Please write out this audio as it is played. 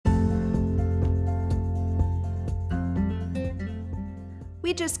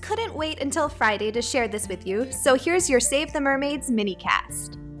We just couldn't wait until Friday to share this with you, so here's your Save the Mermaids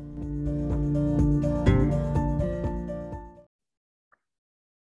mini-cast.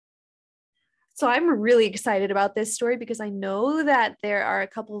 So I'm really excited about this story because I know that there are a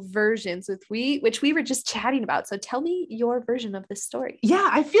couple versions which we were just chatting about. So tell me your version of this story. Yeah,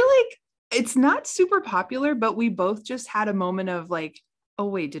 I feel like it's not super popular, but we both just had a moment of like, oh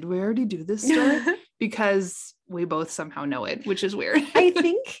wait, did we already do this story? Because we both somehow know it, which is weird. I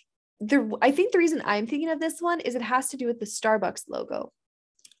think the reason I'm thinking of this one is it has to do with the Starbucks logo.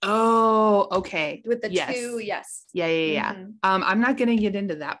 Oh, okay. With the two, yes. Yeah. Mm-hmm. I'm not gonna get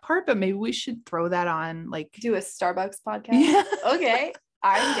into that part, but maybe we should throw that on, like do a Starbucks podcast. Yeah. Okay.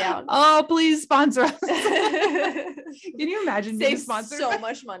 I'm down. Oh, please sponsor us. Can you imagine being sponsored? So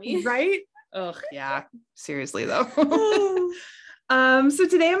much money. Right? Ugh, yeah. Seriously though. So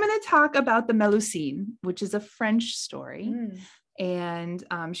today I'm going to talk about the Melusine, which is a French story. And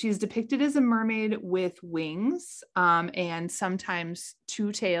she's depicted as a mermaid with wings and sometimes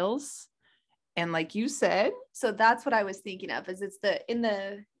two tails. And like you said, so that's what I was thinking of, is it's in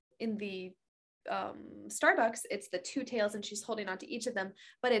the Starbucks, it's the two tails and she's holding on to each of them,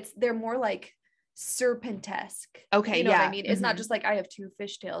 but they're more like serpentesque. Okay. You know what I mean? It's not just like I have two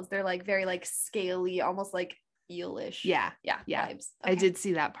fish tails. They're like very like scaly, almost like eelish. Yeah. Vibes. Okay. I did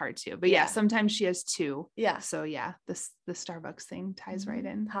see that part too, but yeah, sometimes she has two. Yeah. So yeah, the Starbucks thing ties right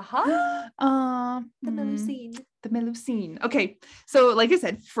in. Haha. The Melusine. Okay. So like I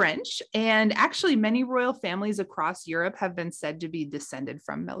said, French, and actually many royal families across Europe have been said to be descended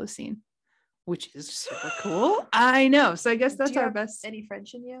from Melusine, which is super cool. I know. So I guess that's our best. Any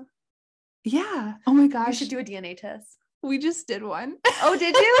French in you? Yeah. Oh my gosh. You should do a DNA test. We just did one. Oh,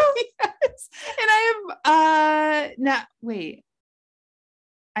 did you? Yes. And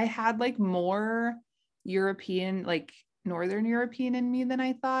I had like more European, like Northern European in me than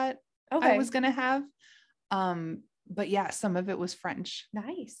I thought I was going to have. But yeah, some of it was French.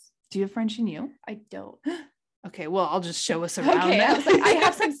 Nice. Do you have French in you? I don't. Okay, well, I'll just show us around. Okay, I was like, I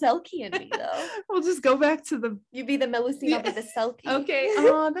have some Selkie in me though. We'll just go back to you be the Melusine, I'll be the Selkie. Okay.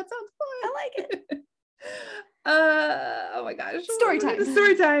 Oh, that sounds fun. I like it. Oh my gosh. Story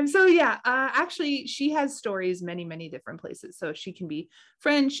time. So yeah, actually she has stories many different places. So she can be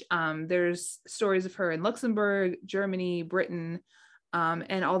French. There's stories of her in Luxembourg, Germany, Britain,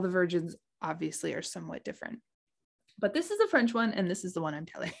 and all the virgins obviously are somewhat different. But this is a French one, and this is the one I'm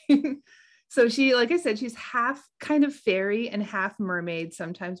telling. So she, like I said, she's half kind of fairy and half mermaid,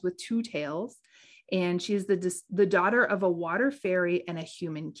 sometimes with two tails. And she's the daughter of a water fairy and a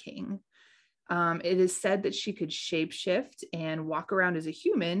human king. It is said that she could shapeshift and walk around as a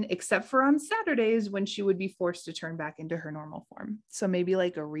human, except for on Saturdays when she would be forced to turn back into her normal form. So maybe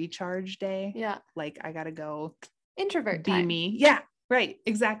like a recharge day. Yeah. Like I got to go introvert be time. Me. Yeah, right.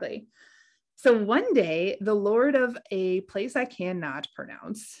 Exactly. So one day, the lord of a place I cannot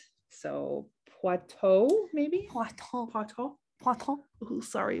pronounce. So Poitou, maybe? Poitou. Oh,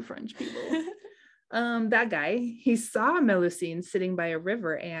 sorry, French people. That guy, he saw Melusine sitting by a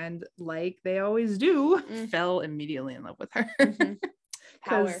river and, like they always do, fell immediately in love with her.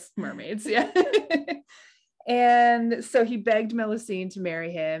 Power. Mermaids, yeah. And so he begged Melusine to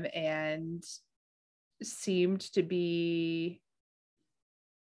marry him and seemed to be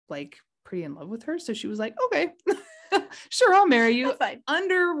like pretty in love with her. So she was like, okay, sure, I'll marry you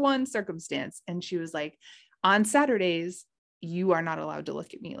under one circumstance. And she was like, on Saturdays, you are not allowed to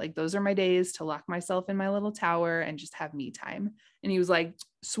look at me. Like, those are my days to lock myself in my little tower and just have me time. And he was like,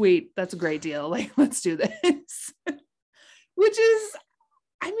 sweet, that's a great deal. Like, let's do this. Which is,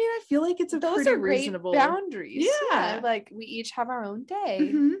 I mean, I feel like it's those pretty are great reasonable boundaries. Yeah. Like, we each have our own day.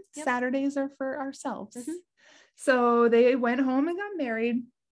 Mm-hmm. Yep. Saturdays are for ourselves. Mm-hmm. So they went home and got married.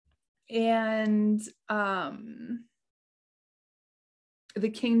 And the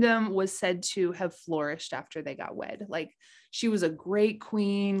kingdom was said to have flourished after they got wed. Like, she was a great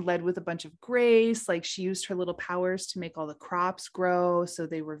queen, led with a bunch of grace. Like, she used her little powers to make all the crops grow. So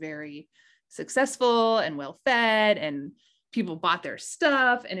they were very successful and well fed, and people bought their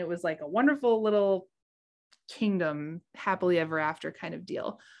stuff. And it was like a wonderful little kingdom, happily ever after kind of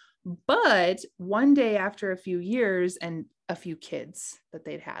deal. But one day, after a few years and a few kids that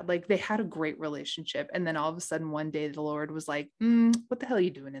they'd had, like, they had a great relationship. And then all of a sudden one day the Lord was like, what the hell are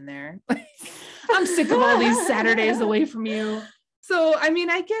you doing in there? I'm sick of all these Saturdays away from you. So, I mean,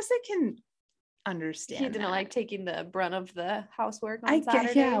 I guess I can understand. He didn't like taking the brunt of the housework on I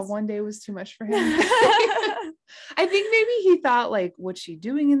Saturdays. Guess, yeah, one day was too much for him. I think maybe he thought, like, what's she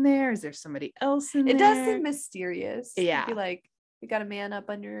doing in there? Is there somebody else in there? It does seem mysterious. Yeah. He'd be like, You got a man up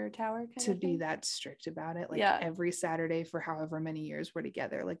on your tower kind to of be thing? that strict about it. Like Yeah. every Saturday for however many years we're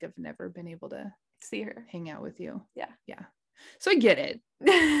together. Like I've never been able to See her. hang out with you. Yeah. Yeah. So I get it.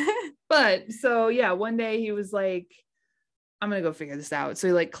 But so yeah, one day he was like, I'm gonna go figure this out. So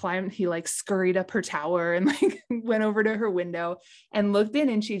he like scurried up her tower and like went over to her window and looked in,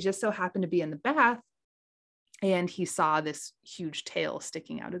 and she just so happened to be in the bath. And he saw this huge tail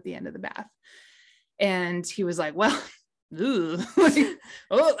sticking out at the end of the bath. And he was like, well, like,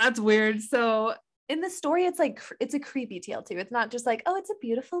 oh, that's weird. So in the story, it's like, it's a creepy tail too. It's not just like, oh, it's a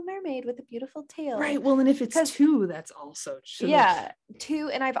beautiful mermaid with a beautiful tail. right. Well, and if it's two, that's also true. Yeah, two.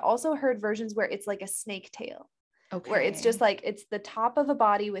 And I've also heard versions where it's like a snake tail. Okay. Where it's just like, it's the top of a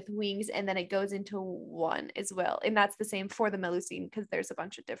body with wings and then it goes into one as well. And that's the same for the Melusine because there's a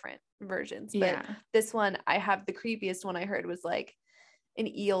bunch of different versions. But yeah. this one, I have the creepiest one I heard was like an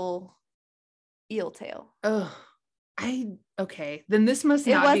eel tail. Oh, okay. Then this must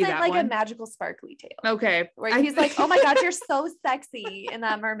not be that one. It wasn't like a magical sparkly tail. Okay. Where he's like, oh my God, you're so sexy in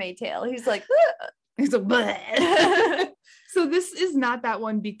that mermaid tail. He's like, he's like, so this is not that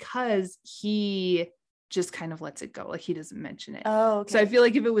one because he just kind of lets it go. Like he doesn't mention it. Oh, okay. So I feel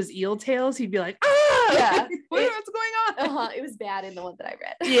like if it was eel tails, he'd be like, ah, yeah, what's going on? It was bad in the one that I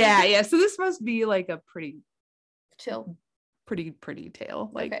read. Yeah. So this must be like a pretty chill, pretty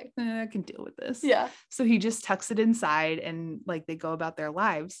tail. Like okay. I can deal with this. Yeah. So he just tucks it inside and like they go about their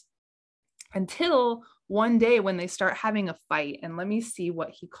lives until one day when they start having a fight. And let me see what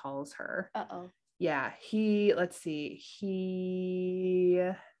he calls her. Uh-oh. Yeah.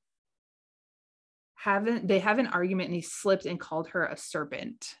 They have an argument and he slipped and called her a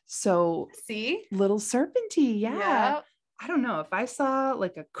serpent. So see, little serpenty. Yeah. Yep. I don't know if I saw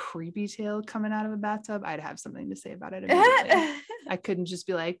like a creepy tail coming out of a bathtub, I'd have something to say about it immediately. I couldn't just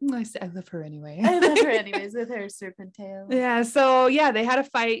be like, I love her anyway. I love her anyways with her serpent tail. Yeah. So yeah, they had a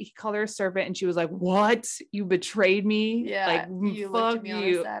fight. He called her a serpent and she was like, what? You betrayed me? Yeah. Like, you fuck looked at me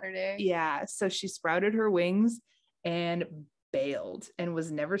you. on a Saturday. Yeah. So she sprouted her wings and bailed and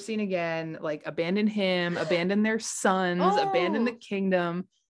was never seen again. Like abandoned him, abandoned their sons, abandoned the kingdom,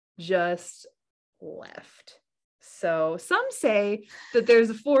 just left. So some say that there's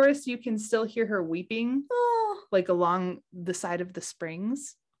a forest you can still hear her weeping, like along the side of the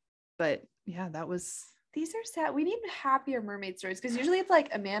springs. But yeah, these are sad. We need happier mermaid stories because usually it's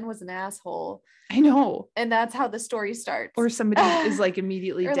like a man was an asshole. I know. And that's how the story starts. Or somebody is like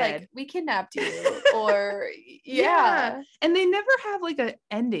immediately or dead. Like, we kidnapped you. Or yeah. And they never have like an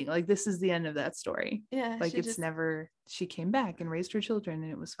ending. Like this is the end of that story. Yeah. Like she came back and raised her children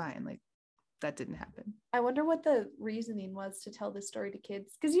and it was fine. Like that didn't happen. I wonder what the reasoning was to tell this story to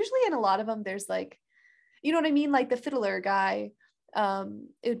kids. Because usually in a lot of them, there's like, you know what I mean? Like the fiddler guy, it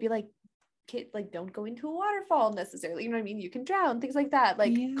would be like, kid, like don't go into a waterfall necessarily. You know what I mean? You can drown, things like that.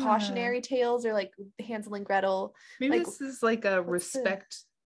 Like cautionary tales or like Hansel and Gretel. Maybe like, this is like a respect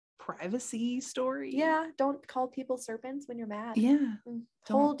privacy story. Yeah. Don't call people serpents when you're mad. Yeah.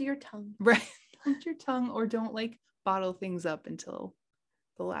 Hold your tongue. Right. Hold your tongue or don't like bottle things up until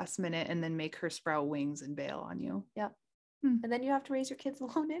the last minute and then make her sprout wings and bail on you. Yep. And then you have to raise your kids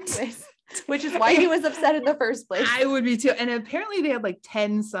alone anyways, which is why he was upset in the first place. I would be too. And apparently they had like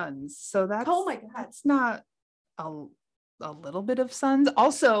 10 sons. So that's, oh my God, that's not a little bit of sons.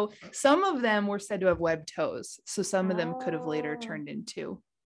 Also, some of them were said to have webbed toes. So some of them could have later turned into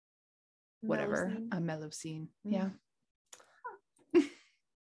whatever, a Melusine. Yeah.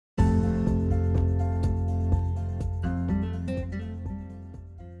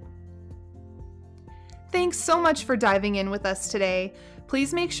 Thanks so much for diving in with us today.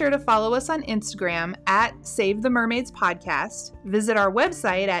 Please make sure to follow us on Instagram at Save the Mermaids Podcast. Visit our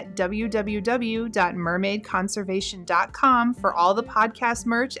website at www.mermaidconservation.com for all the podcast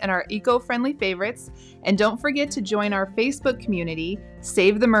merch and our eco-friendly favorites. And don't forget to join our Facebook community,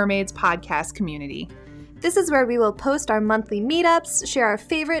 Save the Mermaids Podcast Community. This is where we will post our monthly meetups, share our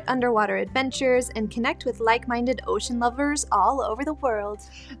favorite underwater adventures, and connect with like-minded ocean lovers all over the world.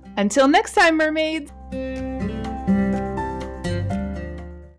 Until next time, mermaids!